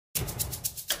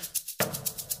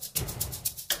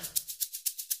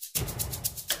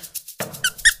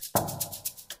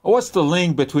What's the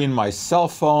link between my cell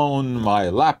phone, my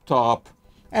laptop,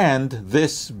 and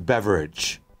this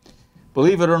beverage?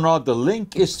 Believe it or not, the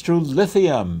link is through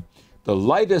lithium, the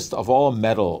lightest of all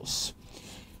metals.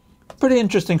 Pretty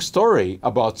interesting story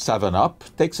about 7-Up.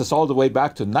 Takes us all the way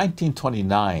back to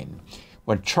 1929,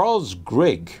 when Charles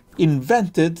Grigg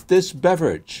invented this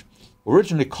beverage,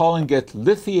 originally calling it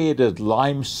lithiated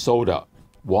lime soda.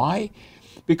 Why?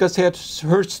 Because he had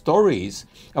heard stories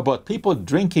about people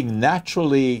drinking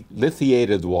naturally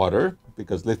lithiated water,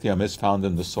 because lithium is found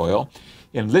in the soil,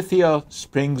 in Lithia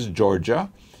Springs, Georgia,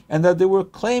 and that they were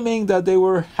claiming that they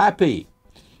were happy.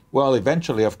 Well,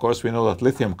 eventually, of course, we know that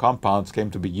lithium compounds came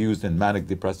to be used in manic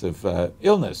depressive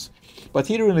illness. But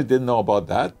he really didn't know about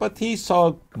that, but he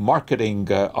saw marketing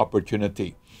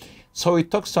opportunity. So he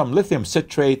took some lithium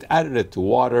citrate, added it to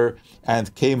water,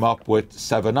 and came up with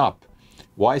 7-Up.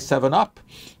 Why 7-Up?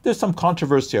 There's some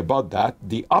controversy about that.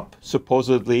 The up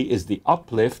supposedly is the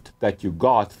uplift that you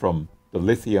got from the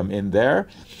lithium in there.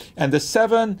 And the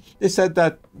 7, they said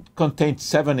that contained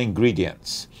 7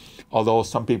 ingredients. Although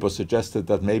some people suggested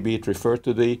that maybe it referred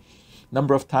to the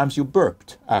number of times you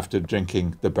burped after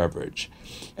drinking the beverage.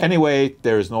 Anyway,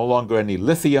 there is no longer any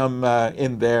lithium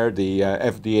in there. The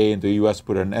FDA in the US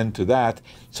put an end to that.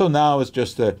 So now it's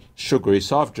just a sugary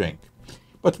soft drink.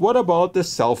 But what about the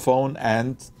cell phone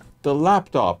and the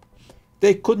laptop?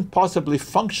 They couldn't possibly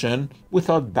function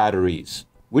without batteries.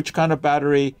 Which kind of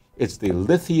battery? It's the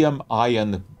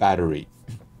lithium-ion battery.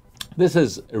 This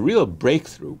is a real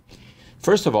breakthrough.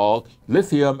 First of all,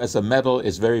 lithium as a metal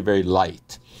is very, very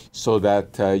light, so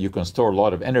that you can store a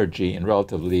lot of energy in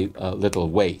relatively little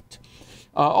weight.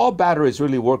 All batteries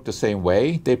really work the same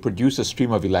way. They produce a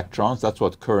stream of electrons. That's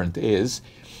what current is.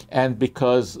 And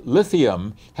because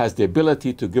lithium has the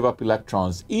ability to give up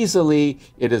electrons easily,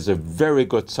 it is a very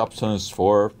good substance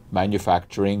for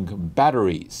manufacturing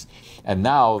batteries. And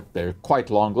now they're quite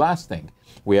long-lasting.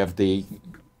 We have the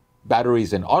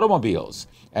batteries in automobiles,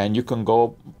 and you can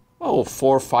go 400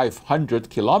 or 500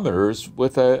 kilometers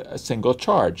with a single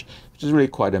charge, which is really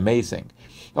quite amazing.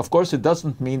 Of course, it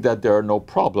doesn't mean that there are no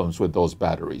problems with those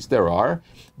batteries. There are,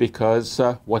 because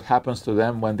what happens to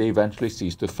them when they eventually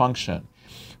cease to function?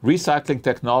 Recycling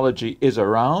technology is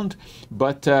around,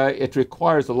 but it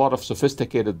requires a lot of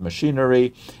sophisticated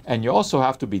machinery, and you also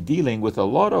have to be dealing with a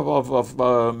lot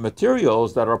of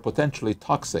materials that are potentially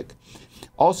toxic.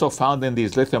 Also found in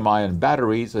these lithium-ion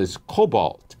batteries is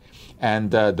cobalt. And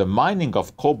the mining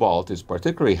of cobalt is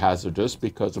particularly hazardous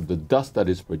because of the dust that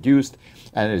is produced,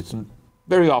 and it's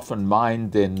very often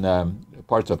mined in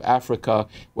parts of Africa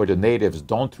where the natives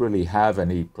don't really have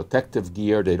any protective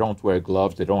gear, they don't wear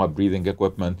gloves, they don't have breathing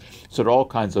equipment, so there are all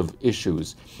kinds of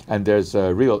issues. And there's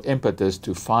a real impetus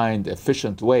to find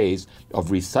efficient ways of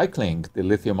recycling the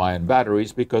lithium-ion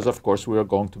batteries because, of course, we are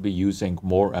going to be using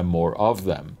more and more of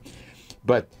them.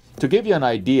 But to give you an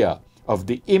idea of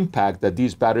the impact that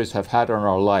these batteries have had on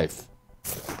our life,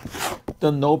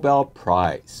 the Nobel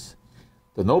Prize.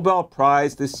 The Nobel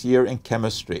Prize this year in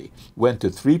chemistry went to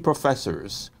 3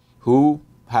 professors who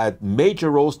had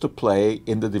major roles to play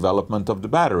in the development of the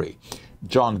battery.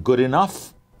 John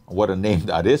Goodenough, what a name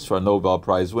that is for a Nobel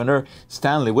Prize winner,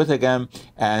 Stanley Whittingham,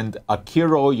 and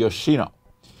Akiro Yoshino,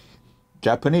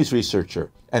 Japanese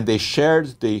researcher. And they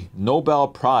shared the Nobel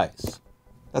Prize.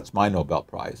 That's my Nobel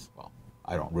Prize. Well,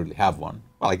 I don't really have one.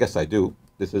 Well, I guess I do.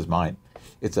 This is mine.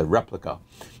 It's a replica.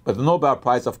 But the Nobel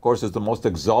Prize, of course, is the most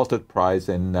exalted prize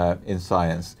in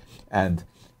science. And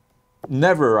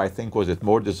never, I think, was it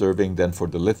more deserving than for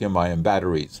the lithium-ion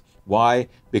batteries. Why?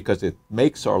 Because it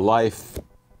makes our life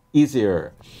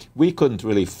easier. We couldn't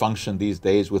really function these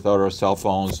days without our cell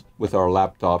phones, with our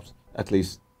laptops. At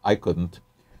least I couldn't.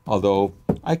 Although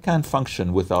I can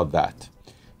function without that.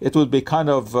 It would be kind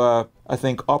of, I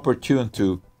think, opportune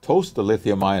to toast the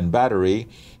lithium-ion battery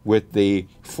with the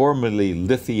formerly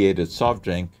lithiated soft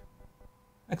drink,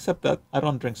 except that I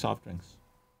don't drink soft drinks.